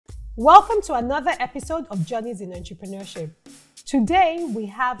Welcome to another episode of Journeys in Entrepreneurship. Today we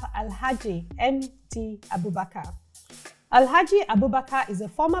have Alhaji MD Abubakar. Alhaji Abubakar is a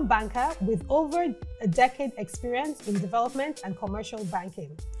former banker with over a decade experience in development and commercial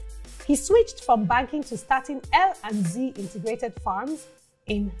banking. He switched from banking to starting L&Z Integrated Farms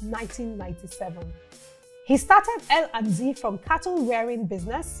in 1997. He started L&Z from cattle rearing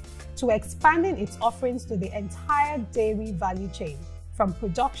business to expanding its offerings to the entire dairy value chain, from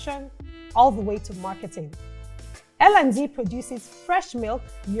production all the way to marketing. L&Z produces fresh milk,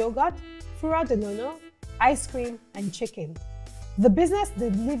 yogurt, fura-da nono, ice cream, and chicken. The business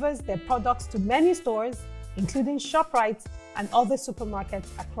delivers their products to many stores, including ShopRite and other supermarkets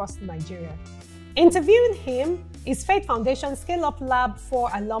across Nigeria. Interviewing him is Faith Foundation Scaleup Lab for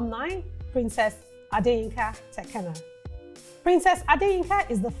Alumni, Princess Adeyinka Tekenah. Princess Adeyinka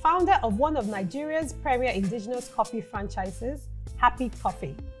is the founder of one of Nigeria's premier indigenous coffee franchises, Happy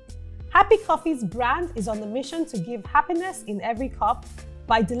Coffee. Happy Coffee's brand is on a mission to give happiness in every cup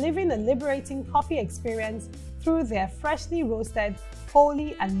by delivering a liberating coffee experience through their freshly roasted,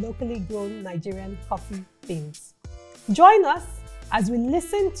 wholly and locally grown Nigerian coffee beans. Join us as we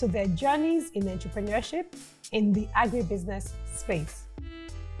listen to their journeys in entrepreneurship in the agribusiness space.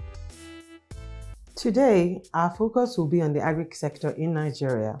 Today, our focus will be on the agri sector in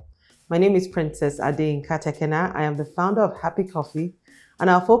Nigeria. My name is Princess Adeyinka Tekenah. I am the founder of Happy Coffee, and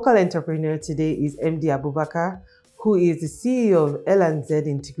our focal entrepreneur today is MD Abubakar, who is the CEO of L&Z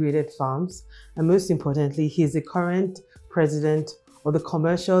Integrated Farms, and most importantly, he is the current president of the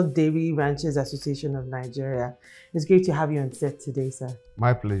Commercial Dairy Ranchers Association of Nigeria. It's great to have you on set today, sir.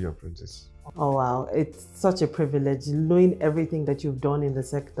 My pleasure, Princess. Oh wow, it's such a privilege knowing everything that you've done in the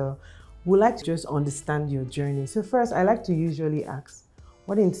sector. We'd like to just understand your journey. So first, I like to usually ask,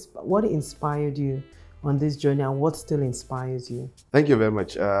 what inspired you on this journey and what still inspires you? Thank you very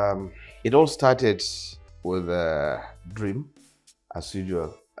much. It all started with a dream, as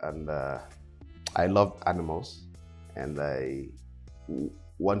usual, and I loved animals, and I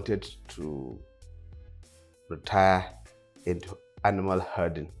wanted to retire into animal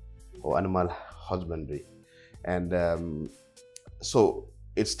herding or animal husbandry. And so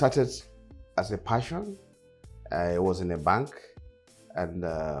it started as a passion. I was in a bank, and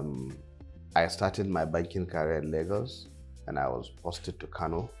I started my banking career in Lagos, and I was posted to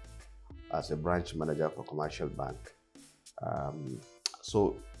Kano as a branch manager for commercial bank.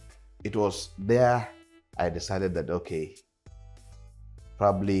 So it was there I decided that, okay,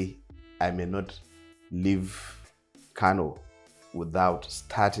 probably I may not leave Kano without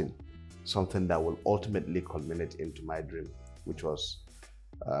starting something that will ultimately culminate into my dream, which was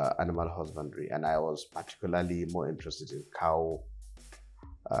animal husbandry. And I was particularly more interested in cow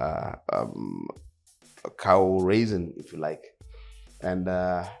raising, if you like. And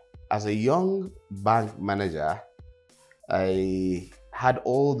as a young bank manager, I had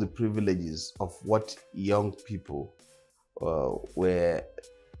all the privileges of what young people were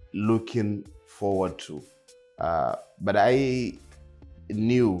looking forward to. But I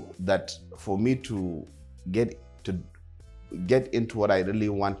knew that for me to get into what I really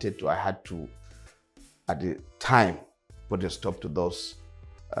wanted to, I had to, at the time, put a stop to those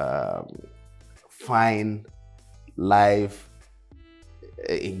fine live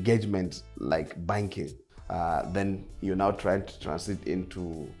engagement like banking. Then you're now trying to transit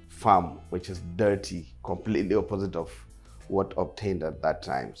into farm, which is dirty, completely opposite of what obtained at that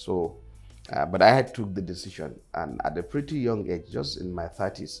time. So, but I had took the decision, and at a pretty young age, just in my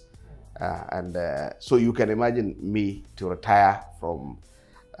 30s. So you can imagine me to retire from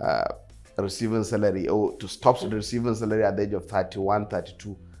receiving salary, or to stop receiving salary at the age of 31,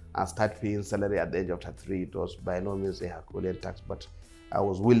 32, and start paying salary at the age of 33. It was by no means a Herculean task, but I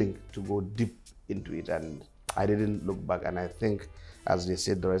was willing to go deep into it, and I didn't look back. And I think, as they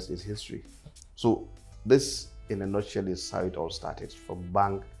said, the rest is history. So this, in a nutshell, is how it all started, from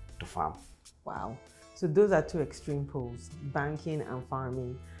bank to farm. Wow. So those are two extreme poles, banking and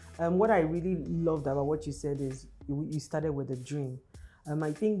farming. What I really loved about what you said is you started with a dream.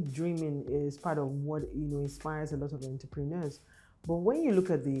 I think dreaming is part of what inspires a lot of entrepreneurs. But when you look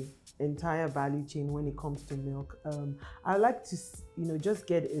at the entire value chain when it comes to milk, I'd like to just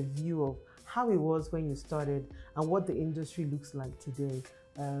get a view of how it was when you started and what the industry looks like today.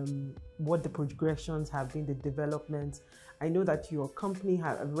 What the progressions have been, the developments. I know that your company,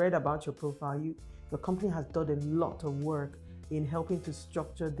 I've read about your profile, your company has done a lot of work in helping to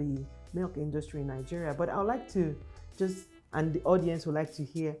structure the milk industry in Nigeria. But I would like to and the audience would like to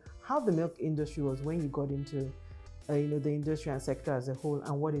hear how the milk industry was when you got into the industry and sector as a whole,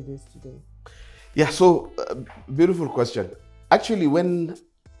 and what it is today. Yeah, so beautiful question. Actually, when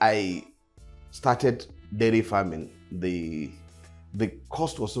I started dairy farming, the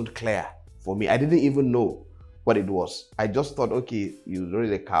cost wasn't clear for me. I didn't even know what it was. I just thought, okay, you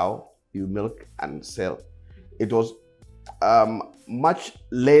raise a cow, you milk and sell. It was much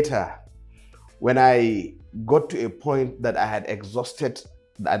later when I got to a point that I had exhausted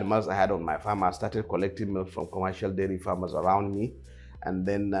the animals I had on my farm. I started collecting milk from commercial dairy farmers around me. And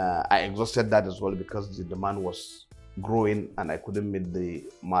then I exhausted that as well because the demand was growing and I couldn't meet the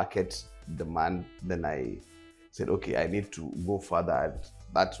market demand. Then I said, okay, I need to go further. And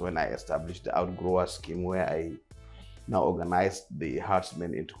that's when I established the outgrower scheme, where I now organized the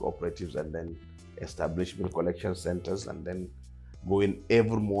herdsmen into cooperatives and then established milk collection centers and then going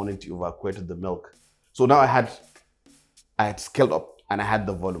every morning to evacuate the milk. So now I had scaled up and I had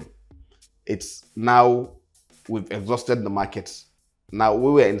the volume. It's now we've exhausted the markets. Now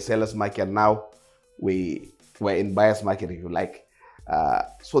we were in seller's market. Now we're in buyer's market, if you like.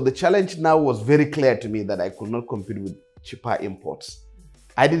 So the challenge now was very clear to me that I could not compete with cheaper imports.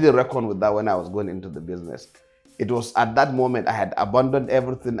 I didn't reckon with that when I was going into the business. It was at that moment I had abandoned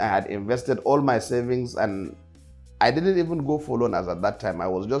everything. I had invested all my savings and I didn't even go for loan as at that time. I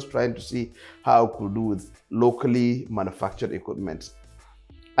was just trying to see how I could do with locally manufactured equipment.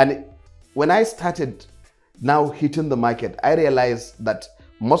 And when I started now hitting the market, I realized that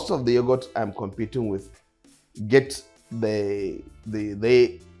most of the yogurt I'm competing with they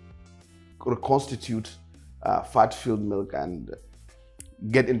reconstitute fat-filled milk and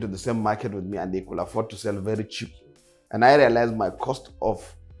get into the same market with me, and they could afford to sell very cheap. And I realized my cost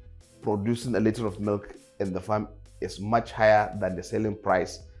of producing a liter of milk in the farm is much higher than the selling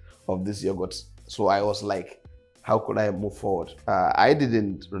price of these yogurts. So I was like, how could I move forward? I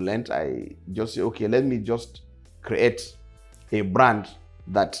didn't relent. I just said, okay, let me just create a brand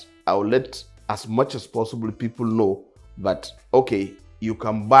that I will let as much as possible people know that, okay, you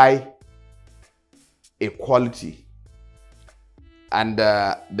can buy a quality and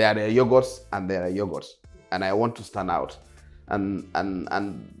there are yogurts and there are yogurts, and I want to stand out. And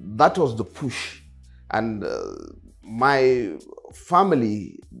that was the push. And my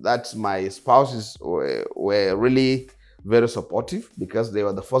family, that's my spouses, were really very supportive because they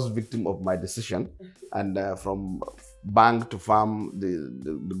were the first victim of my decision. And from bank to farm,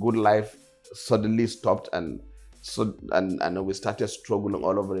 the good life suddenly stopped, and we started struggling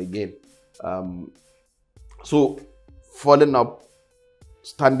all over again. So falling up,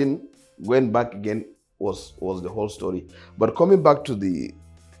 standing, going back again was the whole story. But coming back to the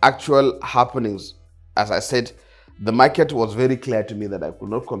actual happenings, as I said, the market was very clear to me that I could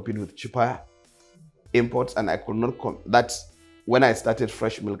not compete with cheaper imports, and I could not. That's when I started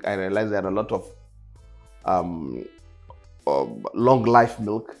fresh milk. I realized there are a lot of long life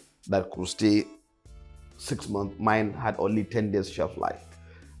milk that could stay 6 months. Mine had only 10 days shelf life.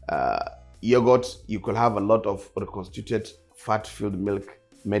 Yogurt, you could have a lot of reconstituted fat-filled milk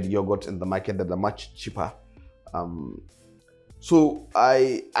made yogurt in the market that are much cheaper. So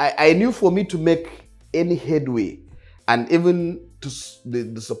I knew for me to make any headway, and even to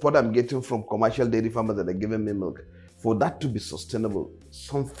the support I'm getting from commercial dairy farmers that are giving me milk, for that to be sustainable,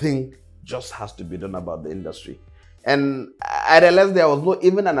 something just has to be done about the industry. And I realized there was not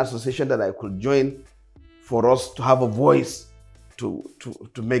even an association that I could join for us to have a voice to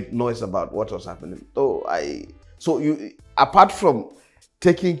make noise about what was happening. Apart from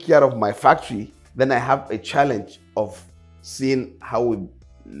taking care of my factory, then I have a challenge of seeing how we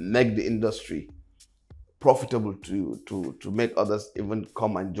make the industry profitable to make others even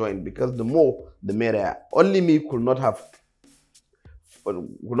come and join, because the more the merrier. Only me could not have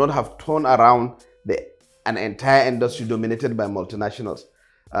turned around an entire industry dominated by multinationals.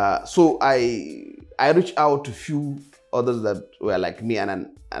 So I reached out to few others that were like me, and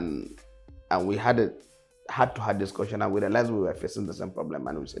we had to have discussion, and we realized we were facing the same problem,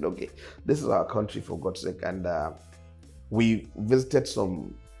 and we said, okay, this is our country, for God's sake. And we visited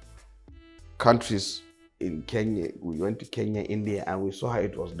some countries in Kenya. We went to Kenya, India, and we saw how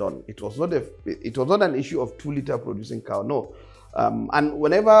it was done. It was not an issue of 2 liter producing cow, no. And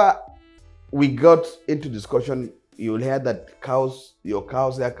whenever we got into discussion, you'll hear that your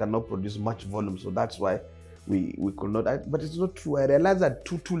cows there cannot produce much volume, so that's why we could not. But it's not true. I realized that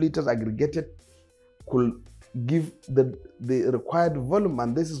 2 liters aggregated could give the required volume,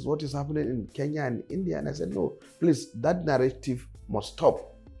 and this is what is happening in Kenya and India. And I said, no, please, that narrative must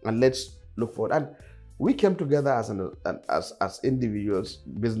stop, and let's look forward. And we came together as individuals,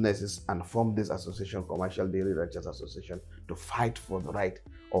 businesses, and formed this association, Commercial Dairy Ranchers Association, to fight for the right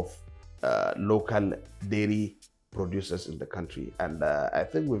of local dairy producers in the country. And I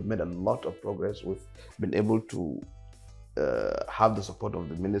think we've made a lot of progress. We've been able to have the support of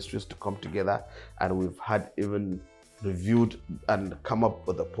the ministries to come together, and we've had even reviewed and come up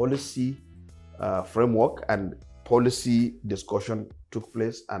with a policy framework, and policy discussion took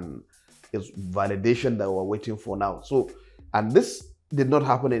place, and it's validation that we're waiting for now. So, and this did not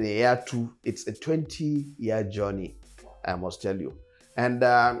happen in a year two. It's a 20-year journey, I must tell you. And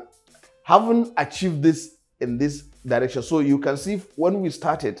having achieved this in this direction, so you can see when we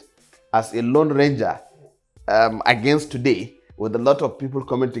started as a lone ranger against today, with a lot of people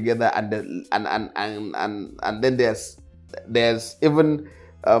coming together, and then there's even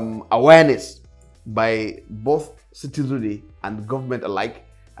awareness by both citizenry and government alike,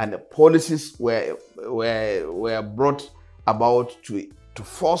 and the policies were brought about to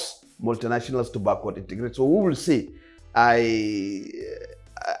force multinationals to backward integrate. So we will say,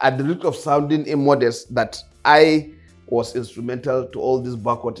 at the risk of sounding immodest, that I was instrumental to all this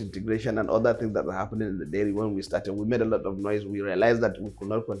backward integration and other things that are happening in the dairy. When we started, we made a lot of noise. We realized that we could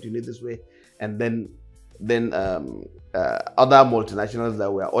not continue this way, and then other multinationals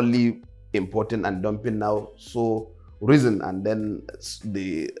that were only importing and dumping now so risen, and then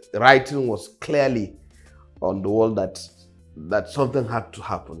the writing was clearly on the wall that something had to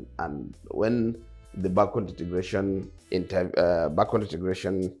happen. And when the backward integration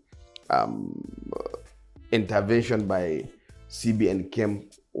intervention by CBN came,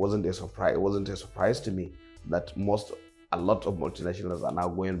 wasn't a surprise. It wasn't a surprise to me that a lot of multinationals are now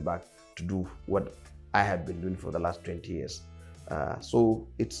going back to do what I had been doing for the last 20 years. So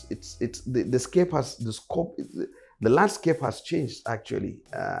the landscape has changed actually,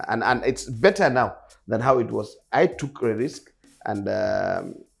 and it's better now than how it was. I took a risk, and I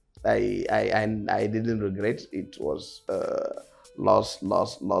didn't regret. It was loss,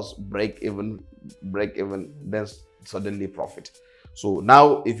 break even, then suddenly profit. So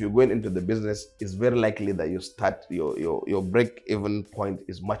now, if you're going into the business, it's very likely that you start your break even point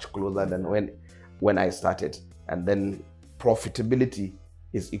is much closer than when I started, and then profitability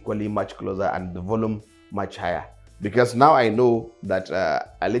is equally much closer, and the volume much higher, because now I know that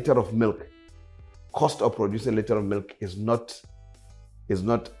a liter of milk, cost of producing a liter of milk is not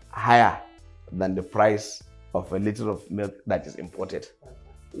higher than the price of a liter of milk that is imported.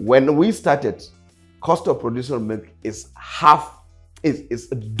 When we started, cost of producing milk is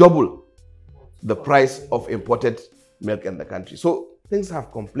double the price of imported milk in the country. So things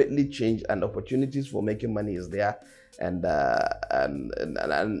have completely changed, and opportunities for making money is there. And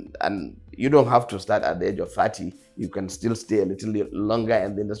you don't have to start at the age of 30. You can still stay a little longer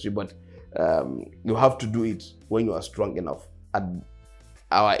in the industry, but you have to do it when you are strong enough. At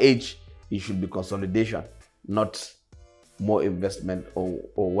our age, it should be consolidation, not more investment or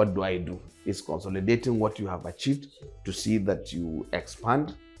what do I do. It's consolidating what you have achieved to see that you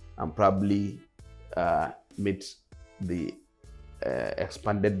expand and probably meet the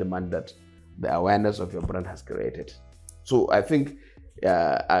expanded demand that the awareness of your brand has created. So I think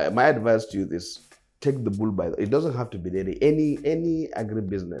my advice to you is take the bull by it doesn't have to be dairy. Any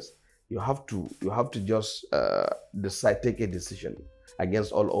agribusiness, you have to just take a decision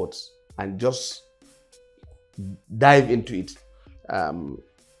against all odds and just dive into it.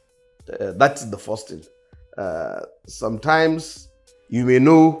 That's the first thing. Sometimes you may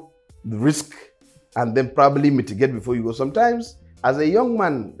know the risk and then probably mitigate before you go. Sometimes, as a young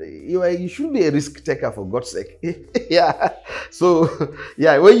man, you should be a risk taker, for God's sake. Yeah. So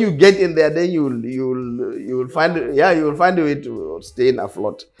yeah, when you get in there, then you'll find a way to stay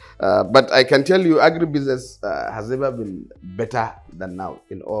afloat. But I can tell you, agribusiness has never been better than now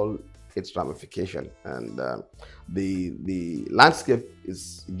in all its ramification, and the landscape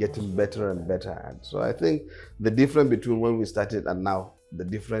is getting better and better. And so I think the difference between when we started and now, the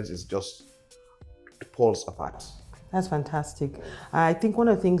difference is just poles apart. That's fantastic. I think one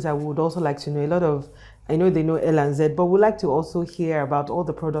of the things I would also like to know, I know they know L&Z, but we'd like to also hear about all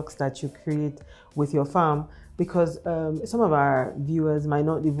the products that you create with your farm, because some of our viewers might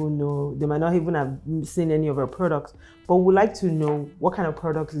not even know, they might not even have seen any of our products, but we'd like to know what kind of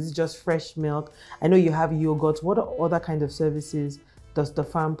products. Is it just fresh milk? I know you have yogurt. What other kind of services does the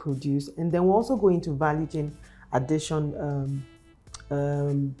farm produce? And then we'll also go into value chain addition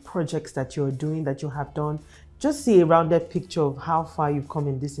projects that you're doing, that you have done. Just see a rounded picture of how far you've come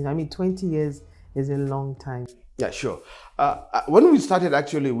in this thing. I mean, 20 years is a long time. Yeah, sure. When we started,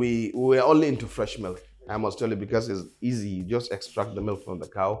 actually, we were only into fresh milk. I must tell you, because it's easy. You just extract the milk from the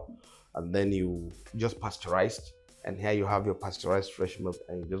cow, and then you just pasteurize. And here you have your pasteurized fresh milk,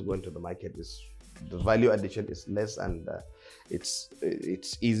 and you just go into the market. The value addition is less, and it's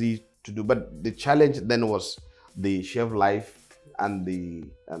easy to do. But the challenge then was the shelf life and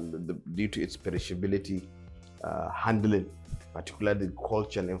due to its perishability. handling, particularly the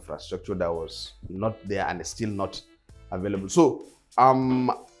culture and infrastructure that was not there and is still not available. So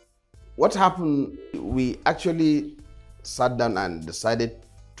what happened, we actually sat down and decided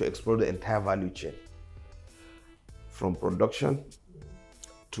to explore the entire value chain, from production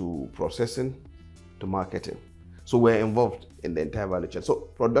to processing to marketing. So we're involved in the entire value chain. So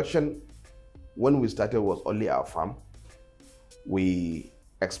production, when we started, was only our farm. We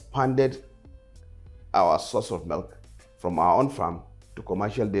expanded our source of milk from our own farm to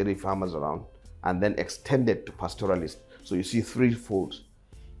commercial dairy farmers around, and then extended to pastoralists. So you see threefold,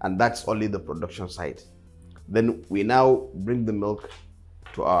 and that's only the production side. Then we now bring the milk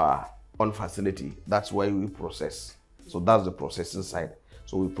to our own facility. That's why we process. So that's the processing side.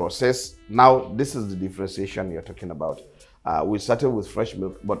 So we process. Now this is the differentiation you're talking about. We started with fresh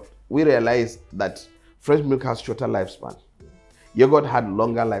milk, but we realized that fresh milk has shorter lifespan. Yogurt had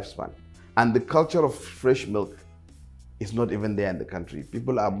longer lifespan. And the culture of fresh milk is not even there in the country.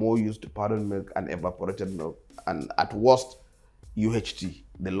 People are more used to powdered milk and evaporated milk, and at worst, UHT,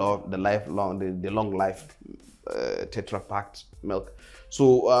 the long life Tetra packed milk.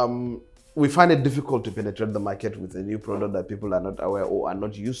 So we find it difficult to penetrate the market with a new product that people are not aware or are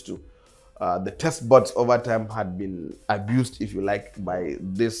not used to. The test buds over time had been abused, if you like, by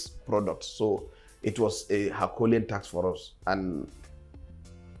this product. So it was a Herculean task for us. And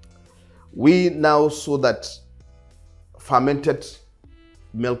we now saw that fermented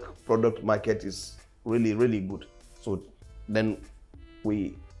milk product market is really, really good. So then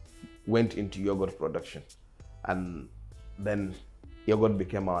we went into yogurt production, and then yogurt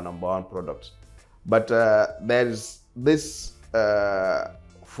became our #1 product. But there is this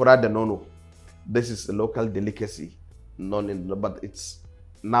fura-da nono. This is a local delicacy, but it's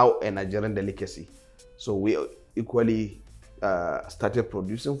now a Nigerian delicacy. So we equally started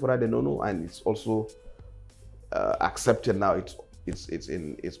producing fura-da nono, and it's also accepted now.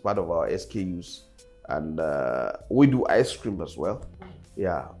 It's part of our SKUs, and we do ice cream as well.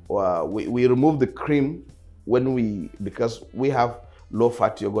 Yeah, we remove the cream because we have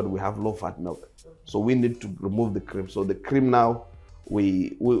low-fat yogurt, we have low-fat milk, so we need to remove the cream. So the cream now,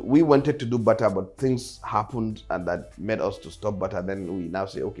 we wanted to do butter, but things happened and that made us to stop butter. Then we now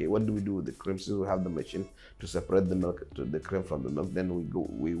say, okay, what do we do with the cream? Since we have the machine to separate the milk, to the cream from the milk, then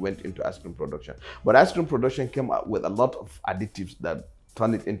we went into ice cream production. But ice cream production came up with a lot of additives that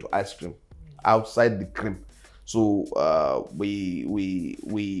turned it into ice cream outside the cream. So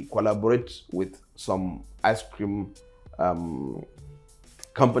we collaborate with some ice cream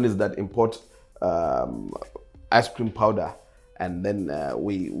companies that import ice cream powder, and then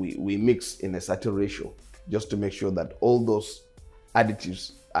we mix in a certain ratio just to make sure that all those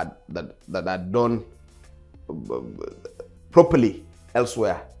additives that are done properly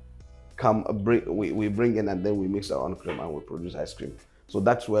elsewhere we bring in, and then we mix our own cream and we produce ice cream. So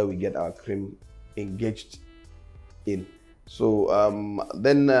that's where we get our cream engaged in. So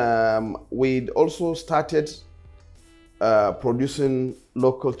then we also started producing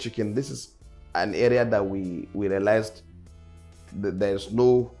local chicken. This is an area that we realized that there's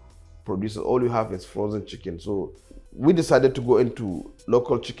no producer. All you have is frozen chicken. So we decided to go into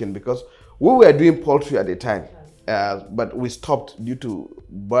local chicken because we were doing poultry at the time, but we stopped due to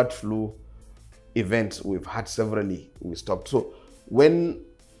bird flu events we've had severally. We stopped. So when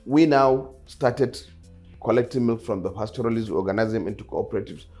we now started collecting milk from the pastoralists, we organized them into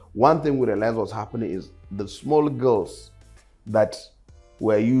cooperatives. One thing we realized was happening is the small girls that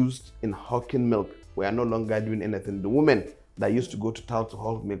were used in hawking milk were no longer doing anything. The women that used to go to town to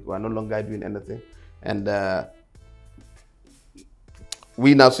hawk milk were no longer doing anything. And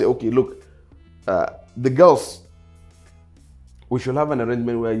we now say, okay, look, the girls, we should have an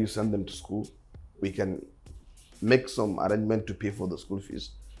arrangement where you send them to school. We can make some arrangement to pay for the school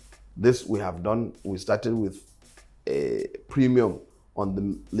fees. This we have done. We started with a premium on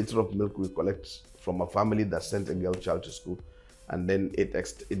the liter of milk we collect from a family that sent a girl child to school. And then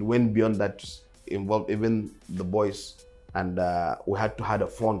it went beyond that to involve even the boys. And we had to have a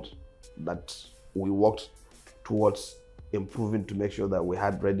fund that we worked towards improving to make sure that we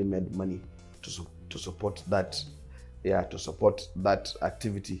had ready-made money to support that, to support that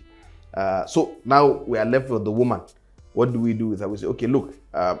activity. So now we are left with the woman. What do we do with her? We say, okay, look,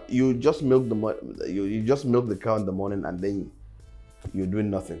 you just milk the cow in the morning and then you're doing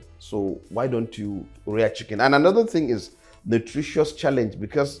nothing. So why don't you rear chicken? And another thing is nutritious challenge,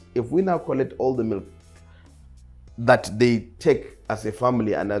 because if we now collect all the milk that they take as a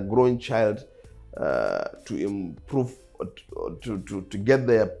family and a growing child to improve, to get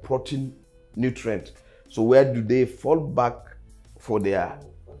their protein nutrient, so where do they fall back for their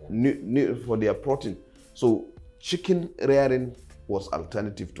protein? So chicken rearing was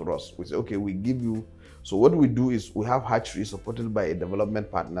alternative to us. We say, okay, we give you. So what we do is we have hatchery supported by a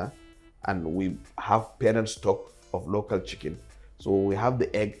development partner, and we have parent stock of local chicken. So we have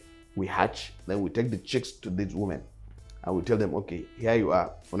the egg, we hatch, then we take the chicks to these women, and we tell them, okay, here you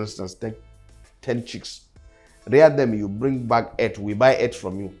are. For instance, take 10 chicks, rear them, you bring back 8, we buy 8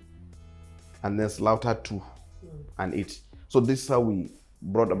 from you, and then slaughter 2 and eat. So this is how we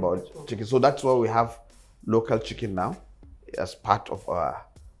brought about chicken. So that's why we have local chicken now as part of our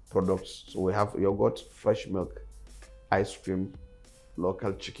products. So we have yogurt, fresh milk, ice cream,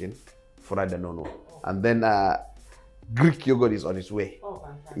 local chicken, fura-da nono, and then Greek yogurt is on its way. Oh,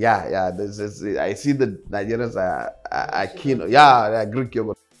 fantastic. Yeah. I see the Nigerians are keen. Yeah, Greek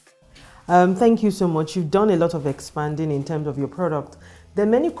yogurt. Thank you so much. You've done a lot of expanding in terms of your product. There are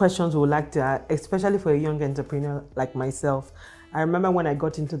many questions we would like to ask, especially for a young entrepreneur like myself. I remember when I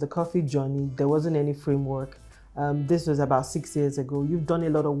got into the coffee journey, there wasn't any framework. This was about 6 years ago. You've done a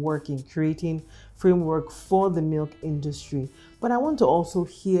lot of work in creating framework for the milk industry. But I want to also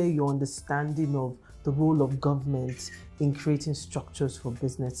hear your understanding of the role of government in creating structures for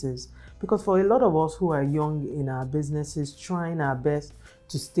businesses. Because for a lot of us who are young in our businesses, trying our best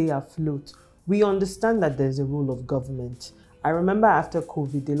to stay afloat, we understand that there's a role of government. I remember after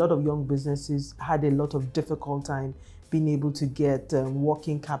COVID, a lot of young businesses had a lot of difficult time being able to get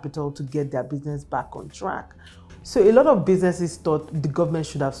working capital to get their business back on track. So a lot of businesses thought the government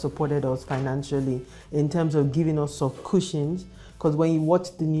should have supported us financially in terms of giving us soft cushions. Because when you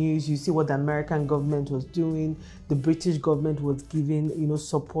watch the news, you see what the American government was doing, the British government was giving,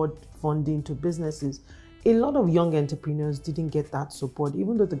 support funding to businesses. A lot of young entrepreneurs didn't get that support,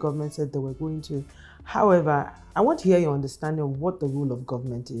 even though the government said they were going to. However, I want to hear your understanding of what the role of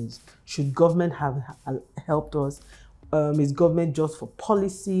government is. Should government have helped us? Is government just for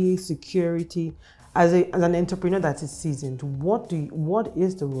policy, security? As an entrepreneur that is seasoned, what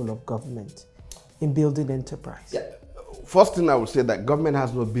is the role of government in building enterprise? Yeah. First thing I would say that government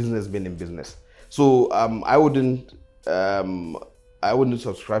has no business being in business. So I wouldn't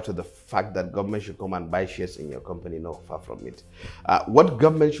subscribe to the fact that government should come and buy shares in your company. No, far from it. What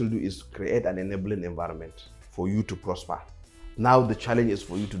government should do is create an enabling environment for you to prosper. Now the challenge is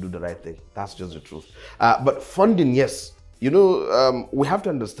for you to do the right thing. That's just the truth. But funding, yes. We have to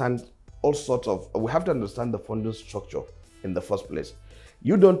understand we have to understand the funding structure in the first place.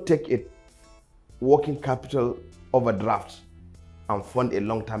 You don't take a working capital overdraft and fund a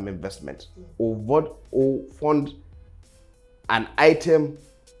long-term investment, or fund an item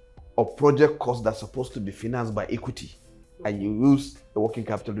or project cost that's supposed to be financed by equity, and you use the working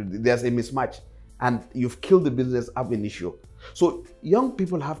capital. There's a mismatch, and you've killed the business ab initio. So young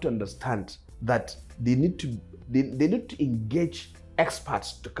people have to understand that they need to engage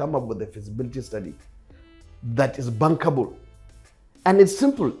experts to come up with a feasibility study that is bankable. And it's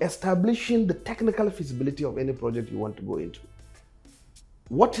simple, establishing the technical feasibility of any project you want to go into.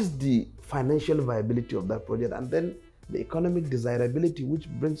 What is the financial viability of that project? And then the economic desirability, which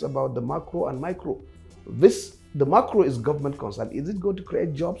brings about the macro and micro. The macro is government concerned. Is it going to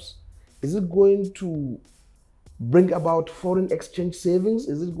create jobs? Is it going to bring about foreign exchange savings?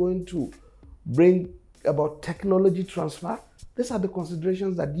 Is it going to bring about technology transfer? These are the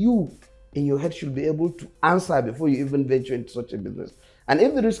considerations that you in your head should be able to answer before you even venture into such a business. And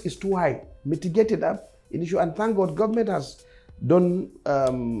if the risk is too high, mitigate it up in issue. And thank God government has done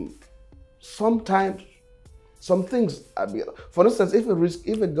some things. For instance, if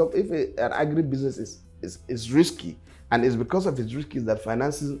an agribusiness is risky, and it's because of its risky that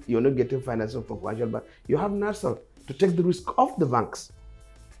financing, you're not getting financing from commercial bank, you have NARSAL to take the risk off the banks.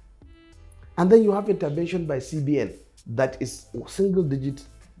 And then you have intervention by CBN that is single-digit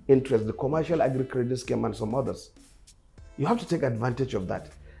interest, the commercial agri-credit scheme and some others. You have to take advantage of that.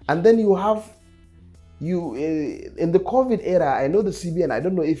 And then you have, in the COVID era, I know the CBN, I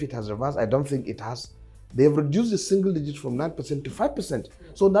don't know if it has reversed, I don't think it has. They've reduced the single digit from 9% to 5%.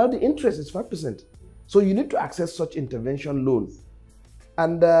 So now the interest is 5%. So you need to access such intervention loan.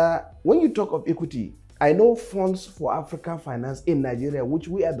 And when you talk of equity, I know Funds for African Finance in Nigeria, which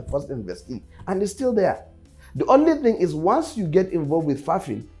we are the first investee, and it's still there. The only thing is once you get involved with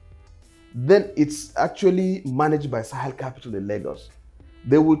FAFIN, then it's actually managed by Sahel Capital in Lagos.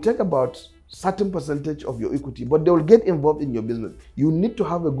 They will take about certain percentage of your equity, but they will get involved in your business. You need to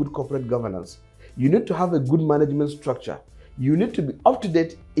have a good corporate governance. You need to have a good management structure. You need to be up to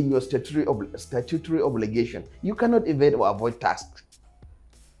date in your statutory obligation. You cannot evade or avoid tasks.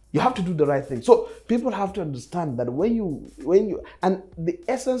 You have to do the right thing. So people have to understand that and the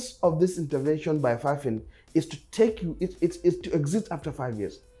essence of this intervention by FAFIN is to take you, it's to exist after 5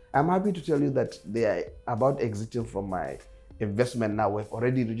 years. I'm happy to tell you that they are about exiting from my investment now. We've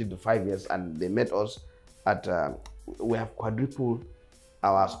already reached the 5 years, and they met us at, we have quadrupled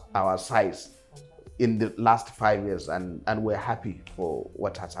our size in the last 5 years, and we're happy for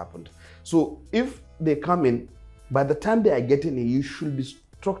what has happened. So if they come in, by the time they are getting in, you should be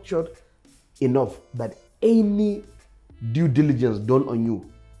structured enough that any due diligence done on you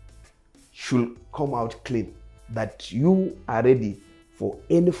should come out clean, that you are ready for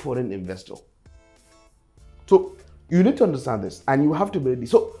any foreign investor. So you need to understand this, and you have to be ready.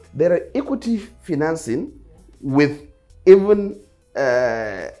 So there are equity financing with even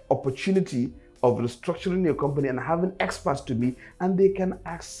opportunity of restructuring your company and having experts to be, and they can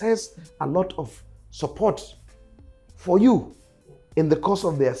access a lot of support for you in the course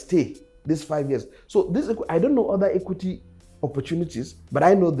of their stay, these 5 years. So this, I don't know other equity opportunities, but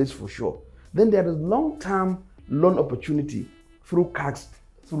I know this for sure. Then there is long-term loan opportunity through CACs,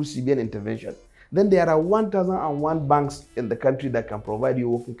 through CBN intervention. Then there are 1,001 banks in the country that can provide you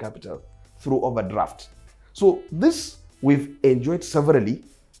working capital through overdraft. So this we've enjoyed severally,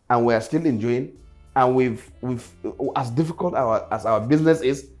 and we are still enjoying. And we've as difficult as our business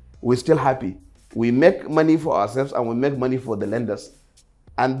is, we're still happy. We make money for ourselves, and we make money for the lenders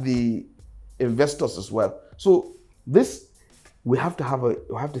and the investors as well. So this, we have to have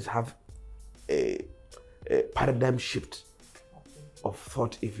a paradigm shift of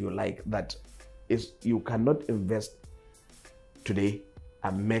thought, if you like, that is, you cannot invest today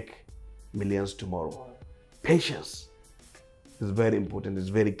and make millions tomorrow. Patience is very important, it's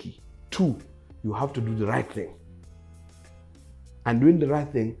very key. 2, you have to do the right thing. And doing the right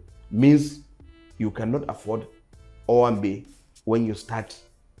thing means you cannot afford O&B when you start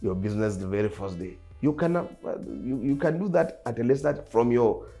your business the very first day. You cannot, you can do that at least that from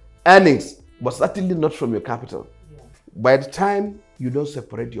your earnings, but certainly not from your capital. Yeah. By the time you don't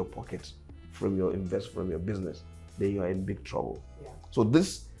separate your pocket from your business, then you are in big trouble. Yeah. So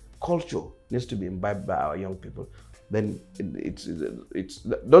this culture needs to be imbibed by our young people. Then it's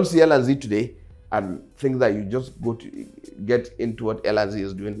don't see L&Z today and think that you just go to get into what L&Z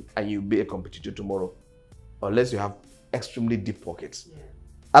is doing and you'll be a competitor tomorrow, unless you have extremely deep pockets. Yeah.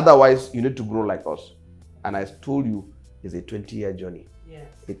 Otherwise, you need to grow like us. And I told you, it's a 20-year journey. Yes.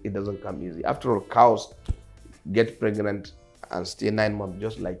 It doesn't come easy. After all, cows get pregnant and stay 9 months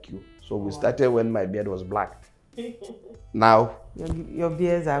just like you. So we started when my beard was black. Now, your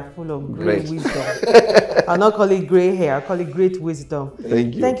beards are full of great wisdom. I'll not call it gray hair, I'll call it great wisdom.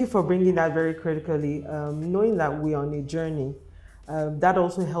 Thank you. Thank you for bringing that very critically. Knowing that we're on a journey, that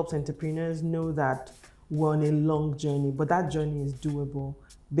also helps entrepreneurs know that we're on a long journey, but that journey is doable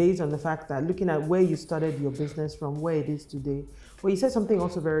based on the fact that looking at where you started your business from where it is today. Well, you said something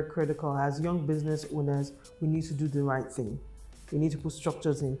also very critical. As young business owners, we need to do the right thing. We need to put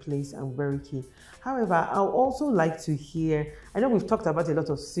structures in place, and very key. However, I would also like to hear, I know we've talked about a lot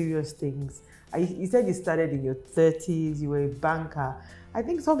of serious things. You said you started in your 30s, you were a banker. I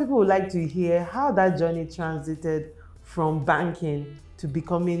think some people would like to hear how that journey transited from banking to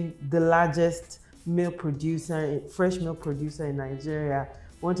becoming the largest milk producer, fresh milk producer in Nigeria.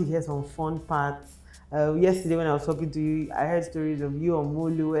 I want to hear some fun parts. Yesterday when I was talking to you, I heard stories of you on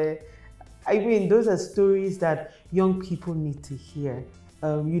Molue. I mean, those are stories that young people need to hear.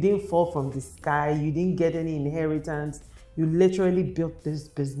 You didn't fall from the sky. You didn't get any inheritance. You literally built this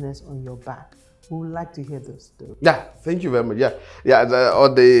business on your back. We would like to hear those stories. Yeah, thank you very much. Yeah.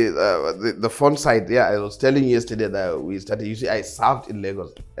 On the fun side, yeah, I was telling you yesterday that we started. You see, I served in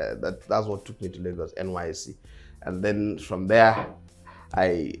Lagos. That's what took me to Lagos, NYSC, and then from there,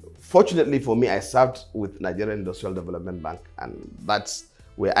 fortunately for me, I served with Nigerian Industrial Development Bank, and that's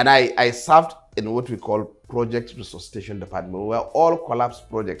where. And I served in what we call Project Resuscitation Department, where all collapsed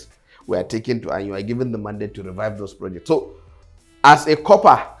projects were taken to, and you are given the mandate to revive those projects. So, as a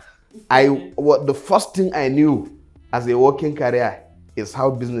copper, the first thing I knew as a working career is how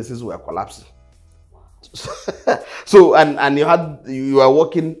businesses were collapsing. So, and you are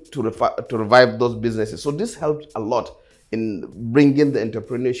working to revive those businesses. So this helped a lot in bringing the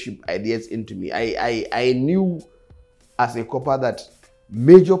entrepreneurship ideas into me. I knew as a copper that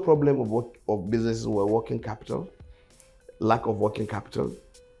major problem of businesses were working capital, lack of working capital,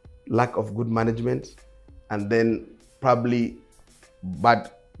 lack of good management, and then probably bad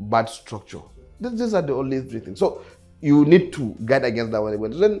structure. These are the only 3 things. So you need to guard against that one.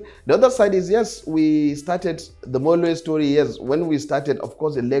 Then the other side is, yes, we started the Molue story. Yes, when we started, of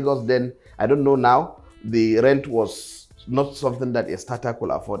course, in Lagos, then I don't know now, the rent was not something that a starter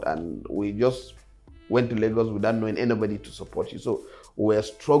could afford, and we just went to Lagos without knowing anybody to support you. So we're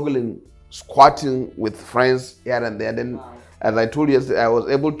struggling, squatting with friends here and there. Then as I told you yesterday, I was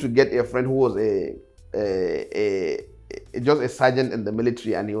able to get a friend who was just a sergeant in the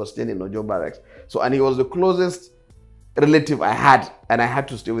military, and he was staying in Ojo Barracks. So, and he was the closest relative I had, and I had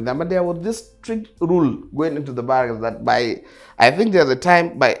to stay with them. But there was this strict rule going into the barracks that I think there's a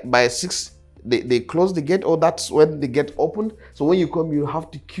time by 6, they close the gate, or that's when the gate opened. So when you come, you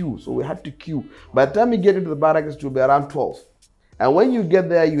have to queue. So we had to queue. By the time you get into the barracks, it will be around 12. And when you get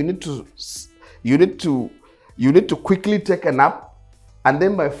there, you need to quickly take a nap, and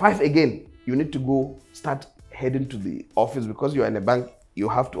then by 5 again, you need to go start heading to the office, because you are in a bank. You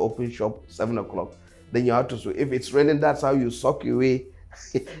have to open shop 7 o'clock. Then you have to, so if it's raining, that's how you sock your way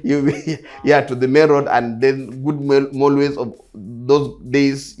to the main road, and then good motorways of those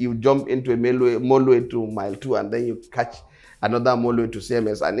days, you jump into a motorway to mile 2, and then you catch another motorway to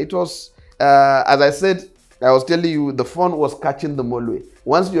CMS. And it was, as I said, I was telling you, the fun was catching the motorway.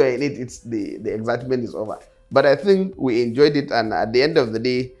 Once you are in it, it's the excitement is over. But I think we enjoyed it, and at the end of the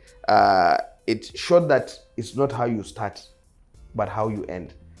day, it showed that it's not how you start, but how you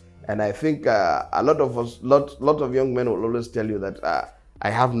end. And I think a lot of us, lot of young men will always tell you that I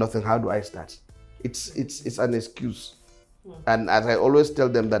have nothing. How do I start? It's an excuse. And as I always tell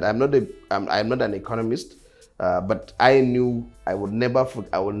them that I'm not an economist, but I knew I will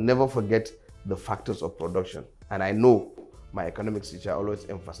never forget the factors of production. And I know my economics teacher always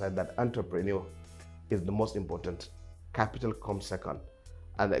emphasized that entrepreneur is the most important. Capital comes second,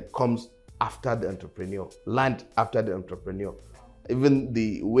 and it comes after the entrepreneur. Land after the entrepreneur. Even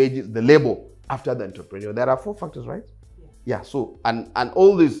the wages, the labor after the entrepreneur. There are 4 factors, right? Yeah. So, and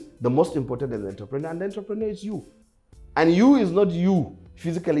all this, the most important is the entrepreneur, and the entrepreneur is you. And you is not you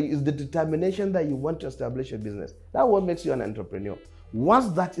physically, is the determination that you want to establish a business. That's what makes you an entrepreneur. Once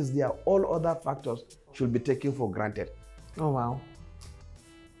that is there, all other factors should be taken for granted. Oh, wow.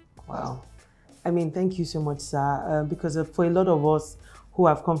 Wow. I mean, thank you so much, sir, because for a lot of us who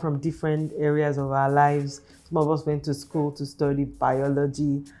have come from different areas of our lives, some of us went to school to study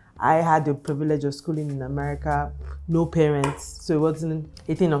biology. I had the privilege of schooling in America, no parents, so it wasn't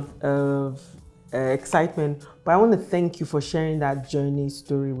a thing of excitement. But I want to thank you for sharing that journey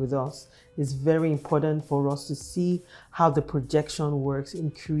story with us. It's very important for us to see how the projection works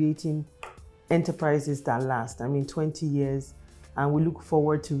in creating enterprises that last. I mean, 20 years, and we look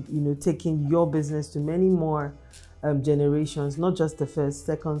forward to taking your business to many more generations, not just the first,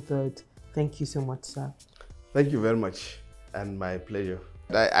 second, third. Thank you so much, sir. Thank you very much, and my pleasure.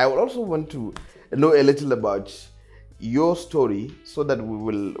 I would also want to know a little about your story, so that we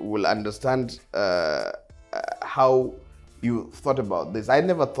will understand how you thought about this. I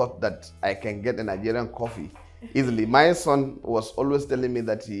never thought that I can get a Nigerian coffee easily. My son was always telling me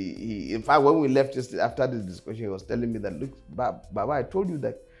that he in fact, when we left just after this discussion, he was telling me that, look, Baba, I told you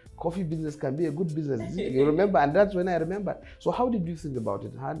that coffee business can be a good business. You remember? And that's when I remember. So how did you think about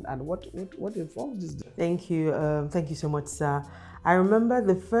it? And what informs this? Thank you so much, sir. I remember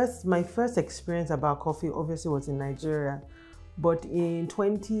my first experience about coffee obviously was in Nigeria. But in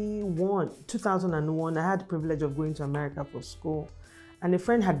 2001, I had the privilege of going to America for school. And a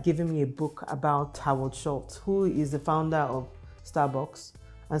friend had given me a book about Howard Schultz, who is the founder of Starbucks.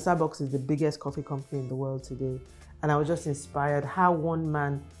 And Starbucks is the biggest coffee company in the world today. And I was just inspired how one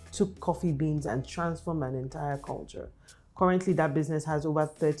man took coffee beans and transformed an entire culture. Currently, that business has over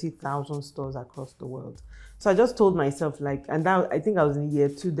 30,000 stores across the world. So I just told myself, I think I was in year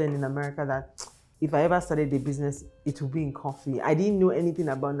 2 then in America, that if I ever started a business, it would be in coffee. I didn't know anything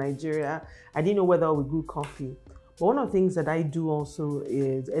about Nigeria. I didn't know whether we grew coffee. But one of the things that I do also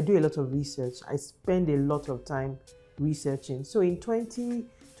is I do a lot of research. I spend a lot of time researching. So in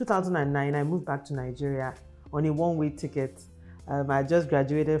 2009, I moved back to Nigeria on a one-way ticket. I just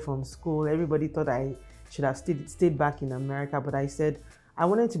graduated from school. Everybody thought I should have stayed back in America, but I said I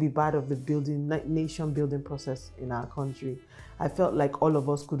wanted to be part of the nation building process in our country. I felt like all of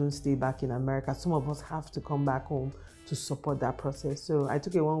us couldn't stay back in America. Some of us have to come back home to support that process. So I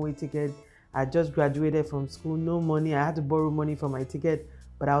took a one-way ticket. I just graduated from school, no money. I had to borrow money for my ticket,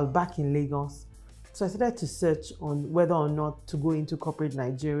 but I was back in Lagos. So I started to search on whether or not to go into corporate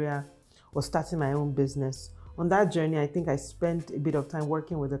Nigeria or starting my own business. On that journey, I think I spent a bit of time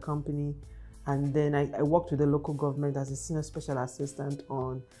working with a company, and then I worked with the local government as a senior special assistant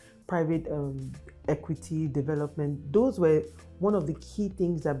on private equity development. Those were one of the key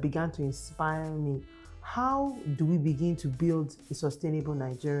things that began to inspire me. How do we begin to build a sustainable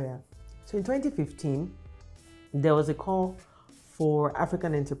Nigeria? So in 2015, there was a call for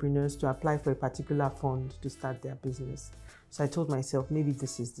African entrepreneurs to apply for a particular fund to start their business. So I told myself, maybe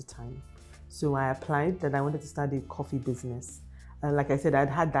this is the time. So I applied that I wanted to start a coffee business. And like I said, I'd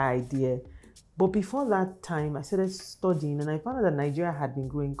had that idea. But before that time, I started studying and I found out that Nigeria had been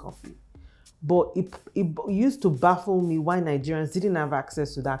growing coffee. But it used to baffle me why Nigerians didn't have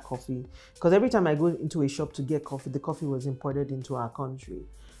access to that coffee. Because every time I go into a shop to get coffee, the coffee was imported into our country.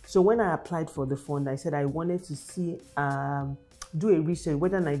 So when I applied for the fund, I said I wanted to see, do a research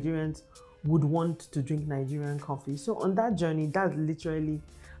whether Nigerians would want to drink Nigerian coffee. So on that journey, that's literally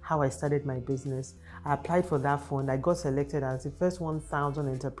how I started my business. I applied for that fund. I got selected as the first 1,000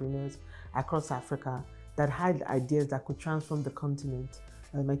 entrepreneurs across Africa that had ideas that could transform the continent.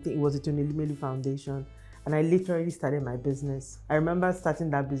 I think it was the Tony Limelu Foundation. And I literally started my business. I remember starting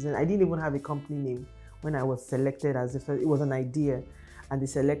that business. I didn't even have a company name when I was selected as the first. It was an idea. And they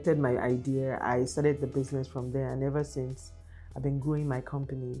selected my idea. I started the business from there. And ever since, I've been growing my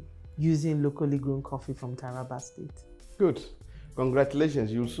company using locally grown coffee from Taraba State. Good.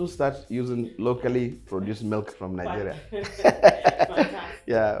 Congratulations. You'll soon start using locally produced milk from Nigeria.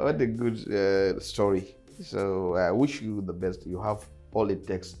 Yeah, what a good story. So I wish you the best. You have all it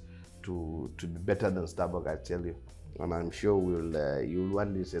takes to be better than Starbucks, I tell you. And I'm sure you'll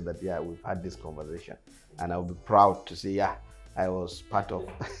one day say that, yeah, we've had this conversation. And I'll be proud to say, yeah, I was part of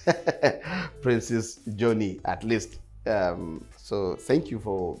Prince's journey, at least. So thank you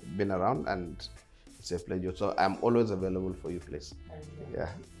for being around, and it's a pleasure. So I'm always available for you, please. Yeah,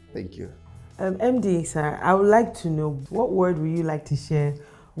 thank you. MD, sir, I would like to know, what word would you like to share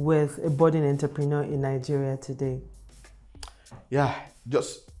with a budding entrepreneur in Nigeria today? Yeah,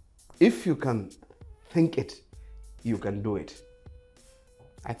 just if you can think it, you can do it.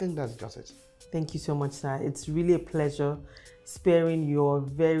 I think that's just it. Thank you so much, sir. It's really a pleasure sparing your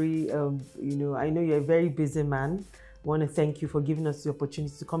very, I know you're a very busy man. I want to thank you for giving us the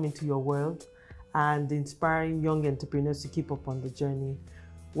opportunity to come into your world and inspiring young entrepreneurs to keep up on the journey.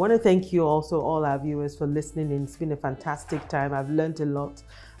 I want to thank you also, all our viewers, for listening in. It's been a fantastic time. I've learned a lot.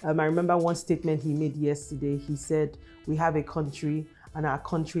 I remember one statement he made yesterday. He said, we have a country and our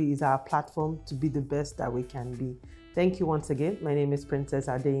country is our platform to be the best that we can be. Thank you once again. My name is Princess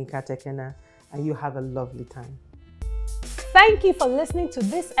Adeyinka Tekenah, and you have a lovely time. Thank you for listening to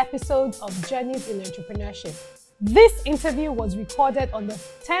this episode of Journeys in Entrepreneurship. This interview was recorded on the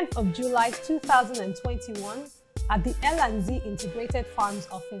 10th of July 2021 at the L&Z Integrated Farms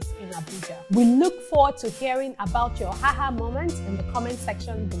office in Abuja. We look forward to hearing about your haha moments in the comment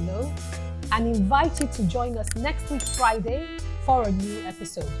section below and invite you to join us next week Friday for a new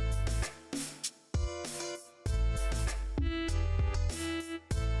episode.